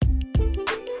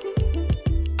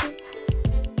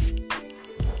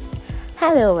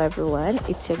Hello everyone,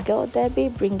 it's your girl Debbie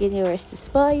bringing you rest to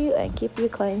spoil you and keep you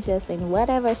conscious in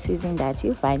whatever season that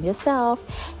you find yourself.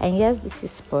 And yes, this is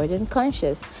Sport and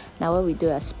Conscious. Now what we do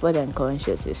as Sport and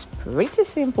Conscious is pretty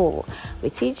simple.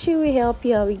 We teach you, we help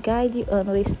you, and we guide you on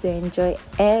ways to enjoy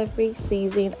every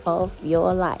season of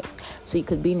your life. So you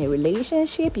could be in a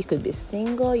relationship, you could be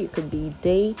single, you could be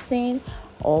dating,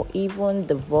 or even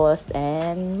divorced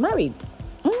and married.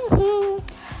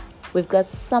 We've got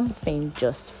something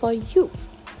just for you.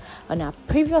 On our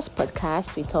previous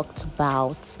podcast, we talked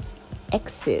about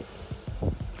exes.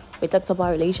 We talked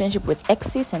about relationship with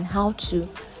exes and how to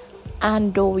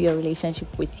handle your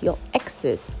relationship with your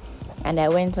exes. And I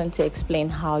went on to explain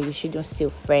how you shouldn't still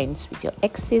friends with your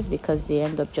exes because they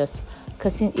end up just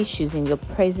causing issues in your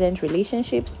present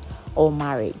relationships or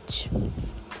marriage.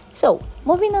 So,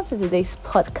 moving on to today's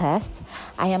podcast,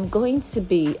 I am going to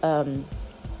be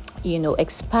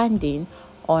expanding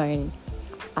on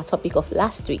a topic of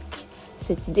last week.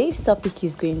 So today's topic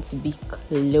is going to be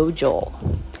closure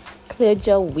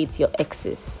with your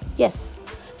exes. Yes,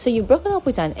 so you've broken up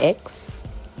with an ex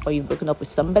or you've broken up with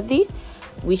somebody,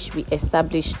 which we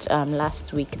established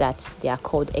last week that they are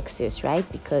called exes,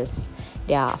 right? Because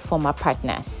they are former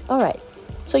partners. All right,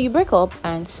 so you break up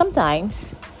and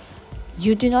sometimes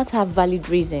you do not have valid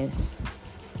reasons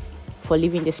for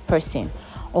leaving this person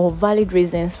or valid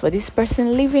reasons for this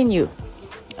person leaving you.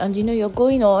 And you're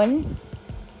going on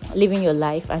living your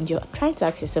life and you're trying to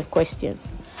ask yourself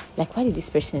questions like, why did this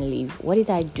person leave? What did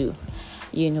I do?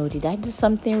 Did I do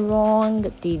something wrong?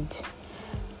 Did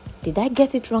I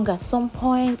get it wrong at some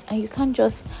point? And you can't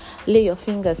just lay your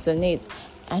fingers on it.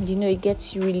 And it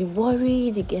gets you really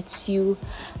worried, it gets you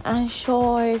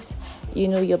anxious.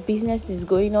 Your business is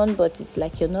going on, but it's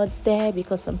like you're not there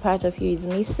because some part of you is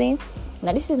missing.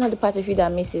 Now, this is not the part of you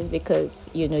that misses because,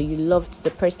 you loved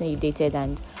the person you dated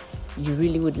and you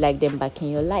really would like them back in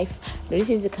your life. But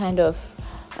this is the kind of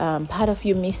part of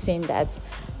you missing that,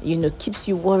 keeps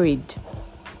you worried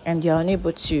and you're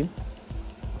unable to,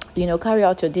 carry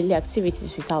out your daily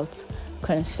activities without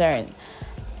concern.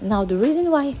 Now, the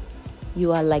reason why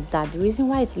you are like that, the reason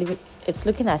why it's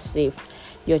looking as if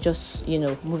you're just,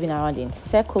 moving around in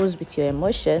circles with your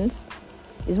emotions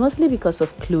is mostly because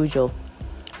of closure.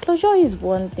 Closure is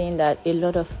one thing that a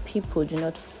lot of people do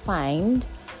not find,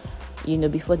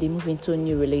 before they move into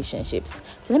new relationships.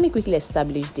 So let me quickly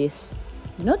establish this.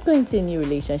 Do not go into a new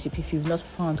relationship if you've not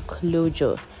found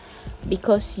closure,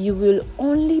 because you will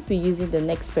only be using the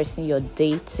next person you're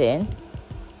dating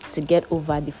to get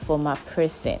over the former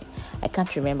person. I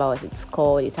can't remember what it's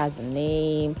called. It has a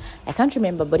name. I can't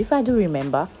remember, but if I do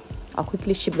remember, I'll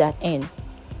quickly ship that in.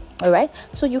 All right?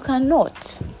 So you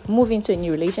cannot move into a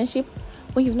new relationship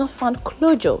when you've not found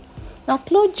closure. Now,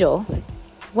 closure,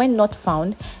 when not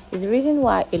found, is the reason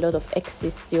why a lot of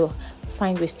exes still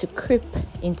find ways to creep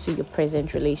into your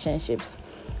present relationships.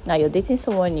 Now, you're dating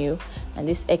someone new, and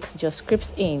this ex just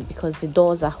creeps in because the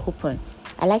doors are open.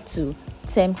 I like to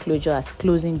term closure as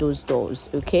closing those doors,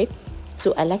 okay?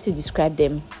 So I like to describe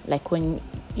them like when,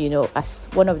 as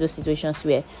one of those situations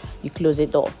where you close a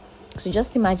door. So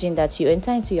just imagine that you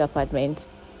enter into your apartment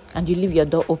and you leave your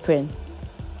door open.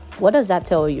 What does that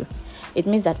tell you? It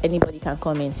means that anybody can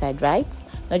come inside, right?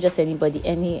 Not just anybody,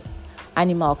 any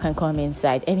animal can come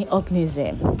inside, any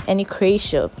organism, any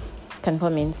creature can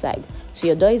come inside. So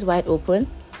your door is wide open.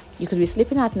 You could be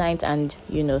sleeping at night and,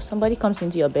 somebody comes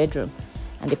into your bedroom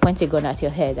and they point a gun at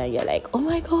your head and you're like, oh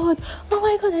my God,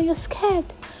 and you're scared.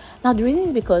 Now, the reason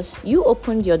is because you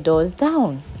opened your doors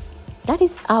down. That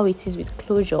is how it is with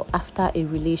closure after a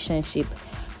relationship.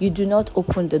 You do not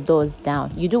open the doors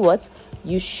down. You do what?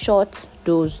 You shut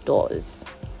those doors.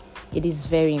 It is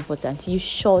very important. You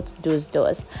shut those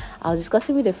doors. I was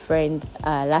discussing with a friend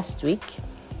last week,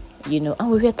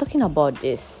 and we were talking about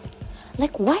this.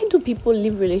 Like, why do people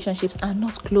leave relationships and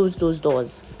not close those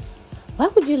doors? Why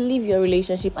would you leave your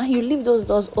relationship and you leave those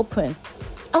doors open?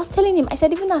 I was telling him, I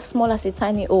said, even as small as a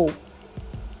tiny hole,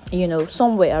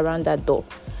 somewhere around that door,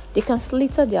 they can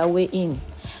slither their way in.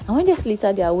 And when they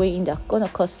slither their way in, they're going to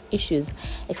cause issues.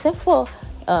 Except for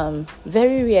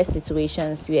very rare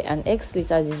situations where an ex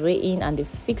slitters his way in and they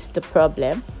fix the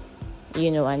problem,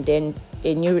 and then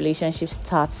a new relationship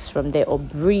starts from there or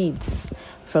breeds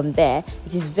from there.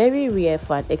 It is very rare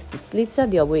for an ex to slither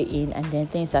their way in and then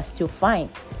things are still fine.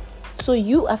 So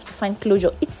you have to find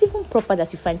closure. It's even proper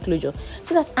that you find closure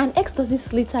so that an ex doesn't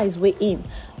slither his way in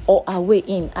or her way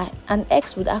in. An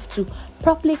ex would have to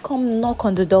properly come knock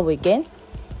on the door again,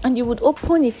 and you would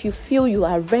open if you feel you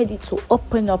are ready to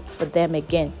open up for them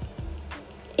again.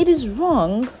 It is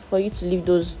wrong for you to leave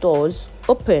those doors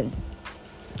open.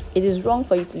 It is wrong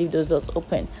for you to leave those doors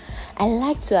open. I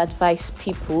like to advise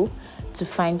people to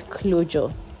find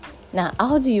closure. Now,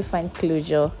 how do you find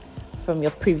closure from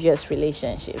your previous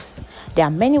relationships? There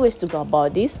are many ways to go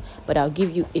about this, but I'll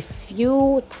give you a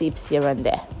few tips here and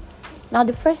there. Now,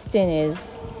 the first thing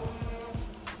is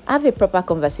have a proper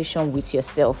conversation with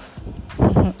yourself.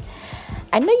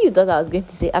 I know you thought I was going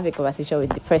to say have a conversation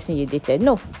with the person you dated.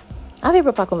 No, have a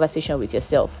proper conversation with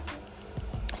yourself.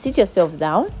 Sit yourself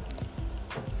down,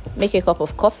 make a cup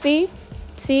of coffee,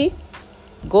 tea,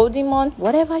 golden morn,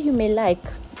 whatever you may like.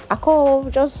 Alcohol,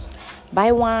 just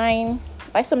buy wine,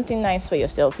 buy something nice for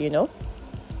yourself,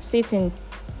 Sit in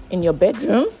your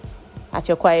bedroom at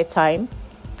your quiet time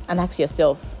and ask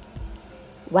yourself,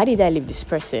 why did I leave this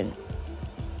person?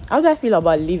 How do I feel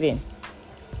about leaving?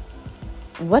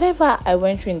 Whatever I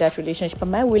went through in that relationship,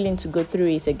 am I willing to go through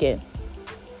it again?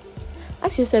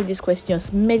 Ask yourself these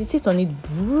questions. Meditate on it.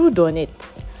 Brood on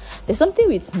it. There's something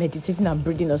with meditating and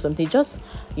brooding or something. Just,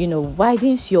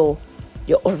 widens your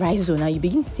horizon and you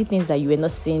begin to see things that you were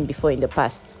not seeing before in the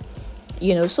past.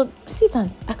 So sit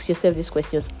and ask yourself these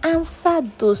questions. Answer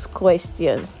those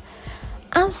questions.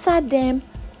 Answer them,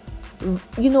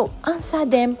 answer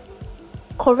them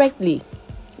correctly.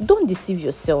 Don't deceive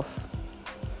yourself.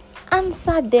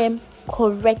 Answer them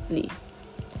correctly.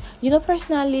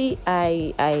 Personally,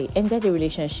 I ended a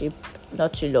relationship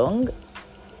not too long.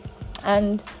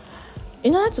 And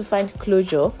in order to find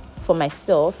closure for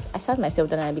myself, I sat myself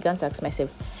down and I began to ask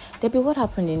myself, Debbie, what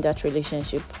happened in that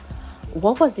relationship?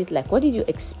 What was it like? What did you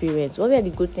experience? What were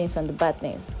the good things and the bad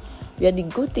things? Were the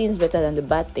good things better than the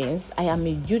bad things? I am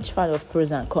a huge fan of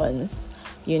pros and cons,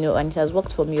 and it has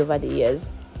worked for me over the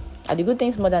years. Are the good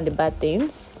things more than the bad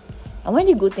things? And when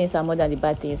the good things are more than the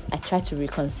bad things, I try to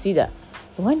reconsider.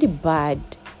 But when the bad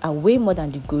are way more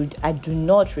than the good, I do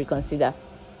not reconsider.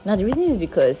 Now, the reason is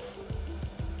because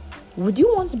would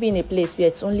you want to be in a place where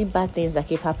it's only bad things that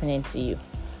keep happening to you?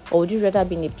 Or would you rather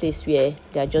be in a place where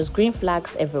there are just green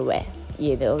flags everywhere?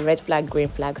 Red flag, green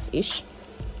flags-ish.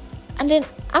 And then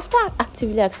after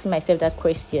actively asking myself that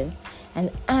question and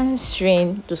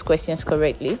answering those questions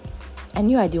correctly, I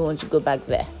knew I didn't want to go back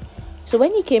there. So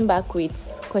when he came back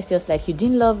with questions like, you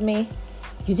didn't love me,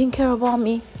 you didn't care about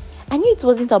me, I knew it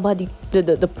wasn't about the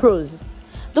pros.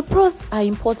 The pros are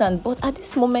important, but at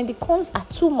this moment, the cons are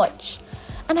too much.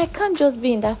 And I can't just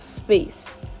be in that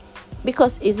space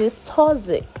because it is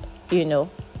toxic, And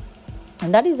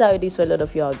that is how it is for a lot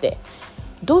of you out there.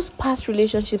 Those past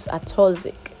relationships are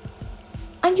toxic.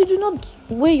 And you do not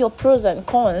weigh your pros and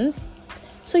cons.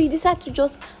 So you decide to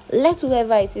just let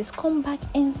whoever it is come back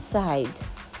inside.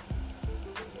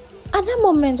 At that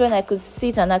moment when I could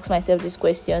sit and ask myself these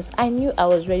questions, I knew I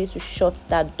was ready to shut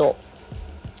that door.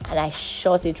 And I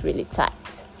shut it really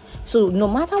tight. So no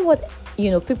matter what,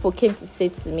 people came to say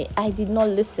to me, I did not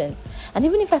listen. And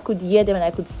even if I could hear them and I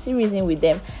could see reason with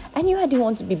them, I knew I didn't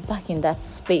want to be back in that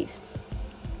space.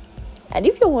 And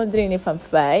if you're wondering if I'm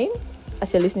fine,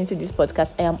 as you're listening to this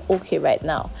podcast, I am okay right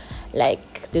now.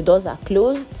 Like, the doors are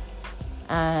closed.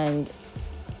 And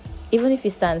even if he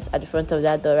stands at the front of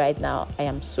that door right now, I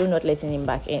am so not letting him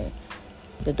back in.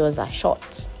 The doors are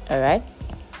shut. All right?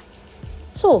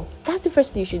 So, that's the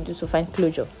first thing you should do to find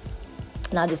closure.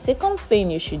 Now, the second thing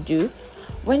you should do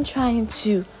when trying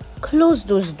to close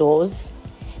those doors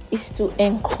is to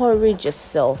encourage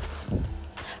yourself.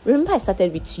 Remember, I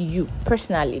started with you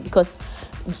personally because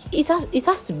it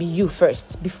has to be you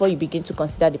first before you begin to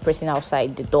consider the person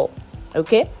outside the door.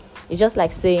 Okay? It's just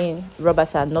like saying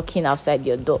robbers are knocking outside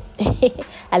your door.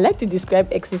 I like to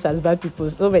describe exes as bad people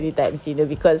so many times,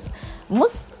 because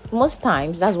most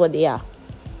times that's what they are.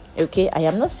 Okay, I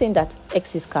am not saying that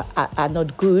exes are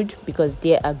not good, because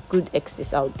there are good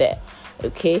exes out there.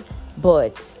 Okay,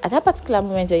 but at that particular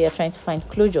moment where you're trying to find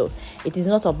closure, it is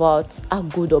not about how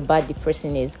good or bad the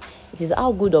person is. It is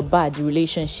how good or bad the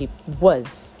relationship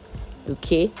was.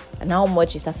 Okay, and how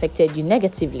much it's affected you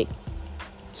negatively.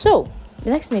 So the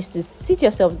next thing is to sit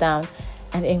yourself down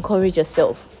and encourage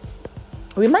yourself.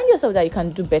 Remind yourself that you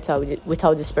can do better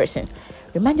without this person.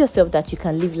 Remind yourself that you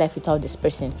can live life without this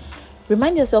person.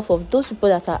 Remind yourself of those people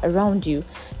that are around you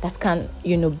that can,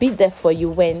 be there for you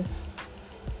when,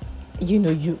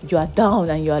 you are down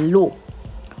and you are low.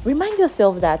 Remind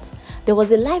yourself that there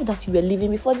was a life that you were living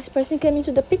before this person came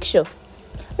into the picture.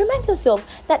 Remind yourself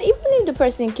that even if the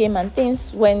person came and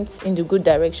things went in the good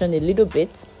direction a little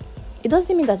bit, it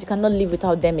doesn't mean that you cannot live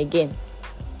without them again.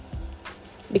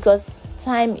 Because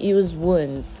time heals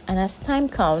wounds. And as time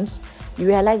counts, you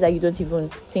realize that you don't even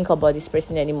think about this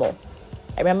person anymore.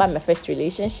 I remember my first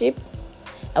relationship.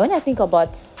 And when I think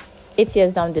about 8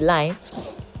 years down the line,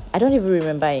 I don't even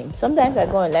remember him. Sometimes I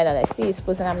go online and I see his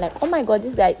post and I'm like, oh my God,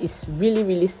 this guy is really,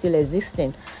 really still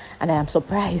existing. And I am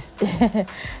surprised. There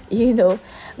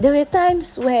were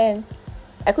times when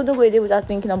I couldn't go a day without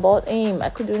thinking about him. I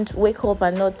couldn't wake up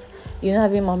and not,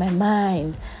 have him on my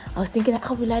mind. I was thinking,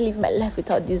 how will I live my life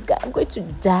without this guy? I'm going to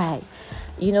die.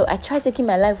 I tried taking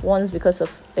my life once because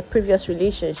of a previous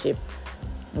relationship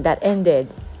that ended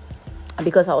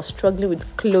because I was struggling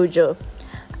with closure.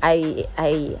 I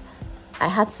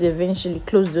had to eventually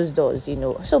close those doors,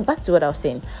 So back to what I was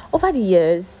saying. Over the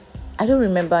years, I don't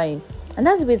remember him. And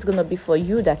that's the way it's going to be for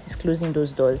you that is closing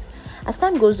those doors. As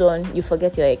time goes on, you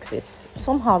forget your exes.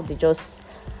 Somehow they just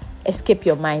escape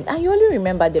your mind. And you only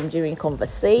remember them during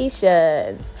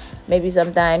conversations. Maybe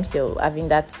sometimes you're having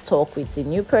that talk with a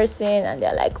new person and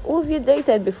they're like, oh, have you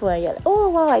dated before? And you're like, oh,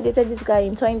 wow, I dated this guy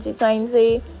in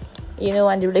 2020,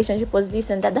 and the relationship was this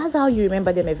and that. That's how you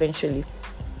remember them eventually.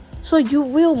 So you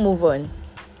will move on.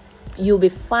 You'll be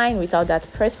fine without that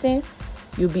person.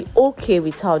 You'll be okay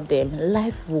without them.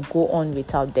 Life will go on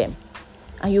without them.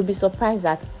 And you'll be surprised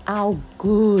at how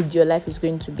good your life is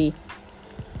going to be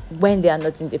when they are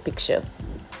not in the picture.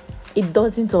 It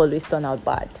doesn't always turn out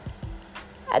bad.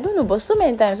 I don't know, but so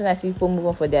many times when I see people move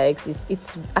on for their exes,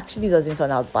 it actually doesn't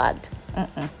turn out bad.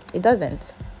 It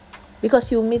doesn't.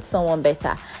 Because you'll meet someone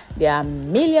better. There are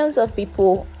millions of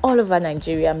people all over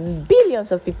Nigeria,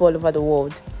 billions of people all over the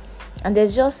world. And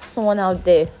there's just someone out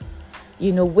there,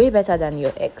 way better than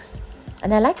your ex.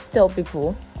 And I like to tell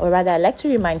people, or rather I like to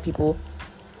remind people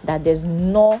that there's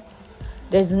not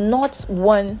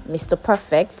one Mr.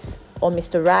 Perfect or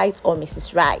Mr. Right or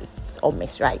Mrs. Right or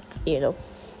Miss Right,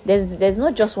 There's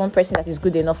not just one person that is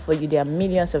good enough for you. There are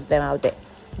millions of them out there.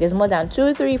 There's more than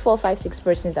 2, 3, 4, 5, 6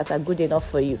 persons that are good enough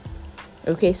for you.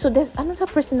 Okay, so there's another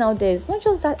person out there. It's not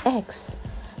just that ex.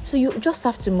 So you just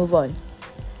have to move on.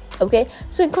 Okay,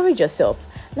 so encourage yourself.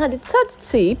 Now, the third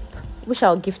tip, which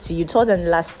I'll give to you, third and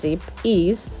last tip,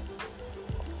 is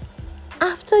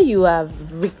after you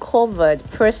have recovered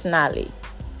personally,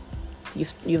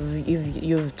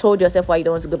 you've told yourself why you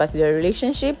don't want to go back to the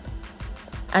relationship,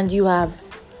 and you have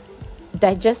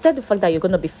digested the fact that you're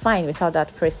going to be fine without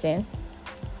that person.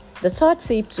 The third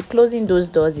tip to closing those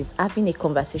doors is having a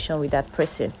conversation with that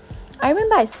person. I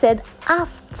remember I said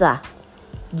after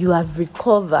you have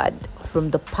recovered from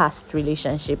the past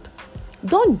relationship.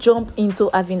 Don't jump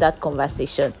into having that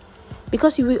conversation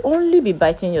because you will only be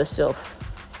biting yourself.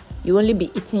 You will only be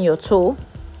eating your toe,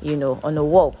 on a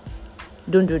wall.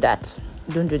 Don't do that.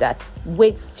 Don't do that.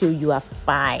 Wait till you are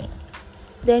fine.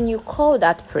 Then you call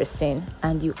that person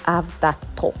and you have that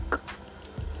talk.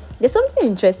 There's something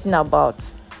interesting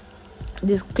about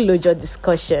this closure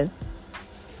discussion.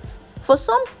 For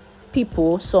some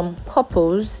people, some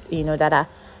couples, that are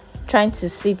trying to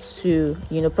sit to,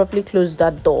 properly close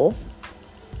that door,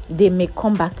 they may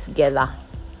come back together.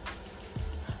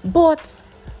 But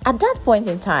at that point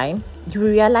in time, you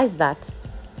realize that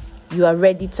you are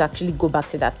ready to actually go back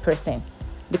to that person.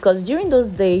 Because during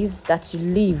those days that you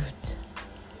lived,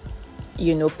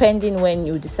 pending when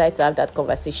you decide to have that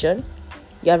conversation,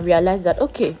 you have realized that,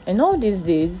 okay, in all these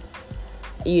days,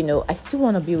 I still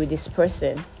want to be with this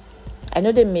person. I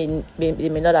know they may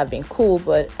not have been cool,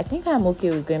 but I think I'm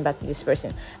okay with going back to this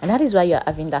person. And that is why you're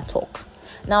having that talk.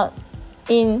 Now,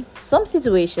 in some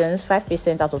situations,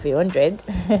 5% out of 100,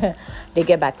 they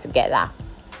get back together.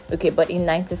 Okay, but in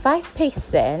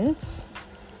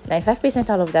 95%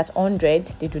 out of that 100,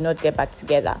 they do not get back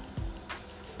together.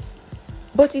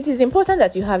 But it is important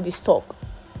that you have this talk.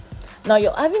 Now,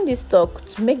 you're having this talk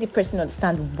to make the person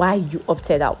understand why you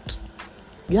opted out.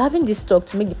 You're having this talk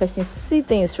to make the person see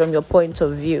things from your point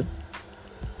of view.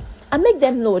 And make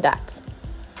them know that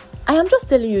I am just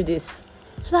telling you this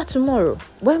so that tomorrow,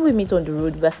 when we meet on the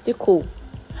road, we're still cool.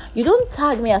 You don't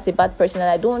tag me as a bad person and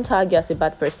I don't tag you as a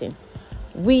bad person.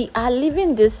 We are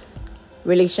living this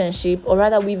relationship, or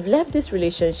rather we've left this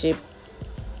relationship,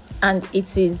 and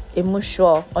it is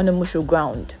on a mutual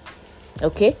ground.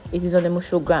 Okay? It is on a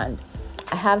mutual ground.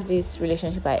 I have this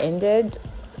relationship I ended,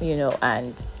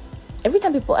 and every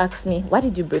time people ask me, why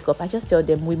did you break up? I just tell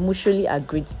them we mutually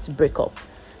agreed to break up.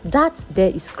 That there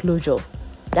is closure.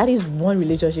 That is one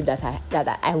relationship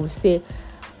that I would say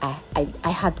I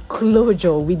had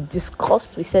closure. We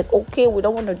discussed. We said, okay, we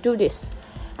don't want to do this.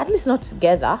 At least not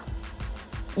together.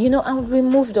 And we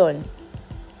moved on.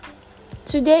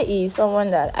 Today is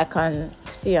someone that I can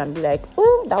see and be like,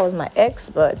 oh, that was my ex,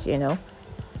 but,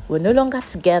 we're no longer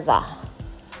together.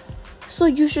 So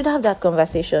you should have that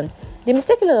conversation. The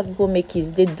mistake a lot of people make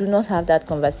is they do not have that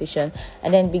conversation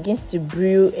and then begins to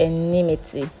brew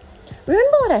enmity.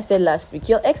 Remember what I said last week?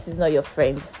 Your ex is not your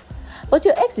friend, but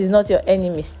your ex is not your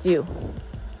enemy still.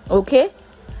 Okay?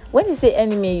 When you say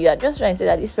enemy, you are just trying to say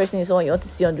that this person is someone you want to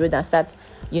see on the road and start,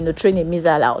 throwing a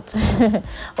missile out.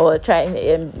 Or trying,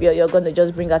 you're going to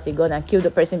just bring out a gun and kill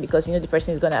the person because the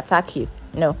person is going to attack you.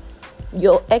 No.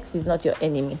 Your ex is not your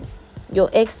enemy. Your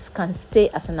ex can stay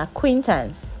as an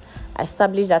acquaintance. I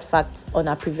established that fact on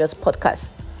our previous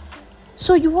podcast.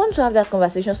 So you want to have that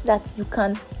conversation so that you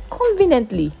can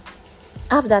conveniently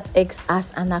have that ex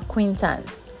as an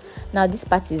acquaintance. Now, this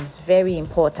part is very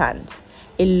important.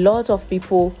 A lot of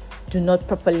people do not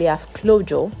properly have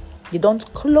closure. They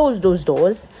don't close those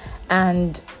doors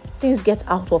and things get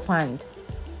out of hand.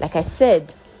 Like I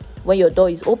said, when your door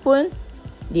is open,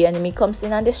 the enemy comes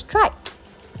in and they strike.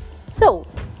 So,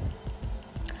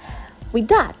 with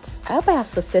that, I hope I have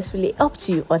successfully helped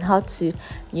you on how to,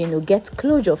 get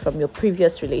closure from your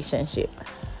previous relationship.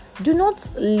 Do not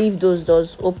leave those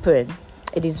doors open.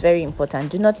 It is very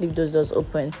important. Do not leave those doors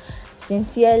open.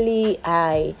 Sincerely,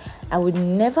 I would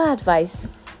never advise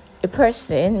a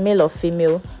person, male or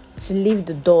female, to leave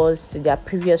the doors to their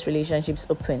previous relationships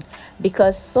open,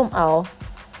 because somehow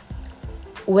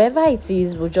whoever it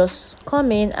is will just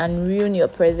come in and ruin your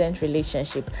present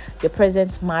relationship, your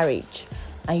present marriage.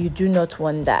 And you do not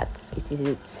want that. It is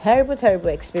a terrible, terrible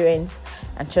experience.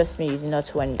 And trust me, you do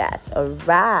not want that. All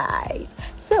right.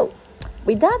 So,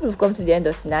 with that, we've come to the end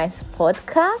of tonight's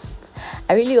podcast.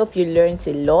 I really hope you learned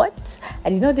a lot. I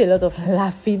did not do a lot of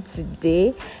laughing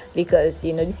today because,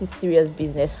 this is serious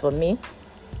business for me.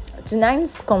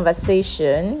 Tonight's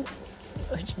conversation,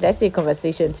 tonight's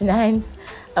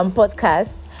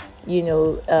podcast,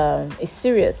 is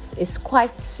serious. It's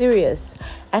quite serious.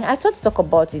 And I thought to talk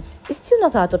about it. It's still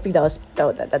not our topic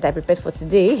that I prepared for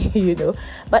today,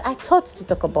 but I thought to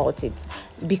talk about it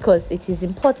because it is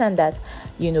important that,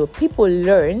 people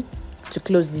learn to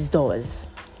close these doors.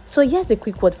 So here's a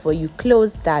quick word for you.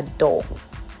 Close that door.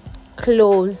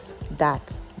 Close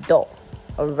that door.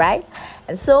 All right.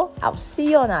 And so I'll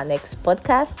see you on our next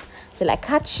podcast. Till I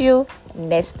catch you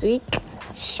next week.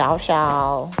 Ciao,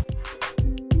 ciao.